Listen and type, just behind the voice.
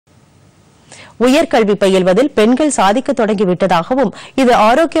உயர்கல்வி பயில்வதில் பெண்கள் சாதிக்க தொடங்கிவிட்டதாகவும் இது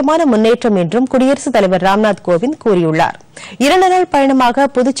ஆரோக்கியமான முன்னேற்றம் என்றும் குடியரசுத் தலைவர் ராம்நாத் கோவிந்த் கூறியுள்ளார். 2 நாள் பயணமாக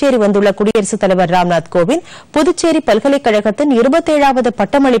புதுச்சேரி வந்துள்ள குடியரசுத் தலைவர் ராம்நாத் கோவிந்த் புதுச்சேரி பல்கலைக்கழகத்தின் 27வது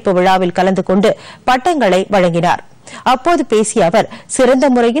பட்டமளிப்பு விழாவில் கலந்து கொண்டு பட்டங்களை வழங்கினார். அப்போது பேசிய அவர், சிறந்த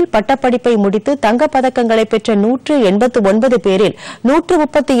முறையில் பட்டப்படிப்பை முடித்து தங்கப் பதக்கங்களை பெற்ற 189 பேரில்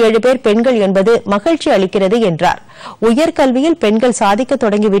 137 பேர் பெண்கள் என்பது மகிழ்ச்சி அளிக்கிறது என்றார். உயர்கல்வியில் பெண்கள் சாதிக்க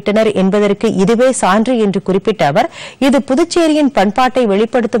தொடங்கிவிட்டனர் என்பதற்கு இதுவே சான்று என்று குறிப்பிட்ட அவர், இது புதுச்சேரியின் பண்பாட்டை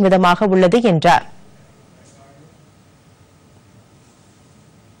வெளிப்படுத்தும் விதமாக உள்ளது என்றார்.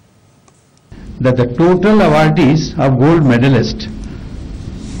 That the total awardees of gold medalists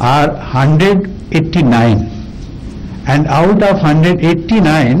are 189, and out of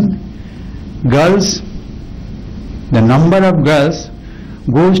 189 girls, the number of girls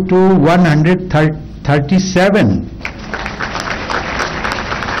goes to 137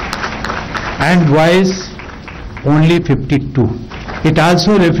 and boys only 52. It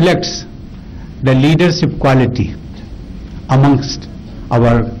also reflects the leadership quality amongst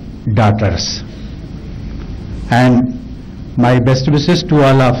our daughters. And my best wishes to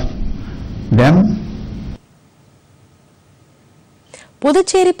all of them.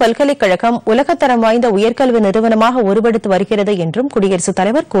 Puducherry பல்கலைக்கழகம் உலகத்தரம் வாய்ந்த உயர்கல்வி நிறுவனமாக உருவெடுத்து வருகிறது என்றும் குடியரசுத்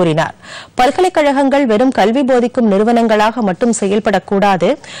தலைவர் கூறினார். பல்கலைக்கழகங்கள் வெறும் கல்வி போதிக்கும் நிறுவனங்களாக மட்டும் செயல்படக்கூடாது,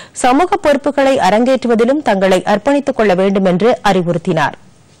 சமூக பொறுப்புகளை அரங்கேற்றுவதிலும் தங்களை அர்ப்பணித்துக் கொள்ள வேண்டும் என்று அறிவுறுத்தினார்.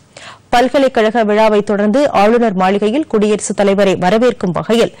 பல்கலைக்கழக விழாவை தொடர்ந்து ஆளுநர் மாளிகையில் குடியரசுத் தலைவரை வரவேற்கும்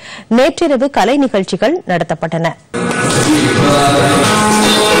வகையில் நேற்றிரவு கலை நிகழ்ச்சிகள் நடத்தப்பட்டன.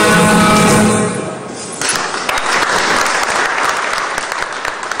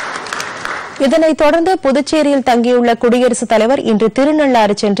 இதனைத் தொடர்ந்து புதுச்சேரியில் தங்கியுள்ள குடியரசுத் தலைவர் இன்று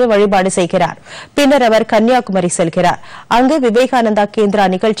திருநள்ளாறு சென்று வழிபாடு செய்கிறார். பின்னர் அவர் கன்னியாகுமரி செல்கிறார். அங்கு விவேகானந்தா கேந்திரா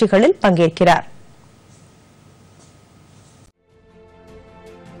நிகழ்ச்சிகளில் பங்கேற்கிறார்.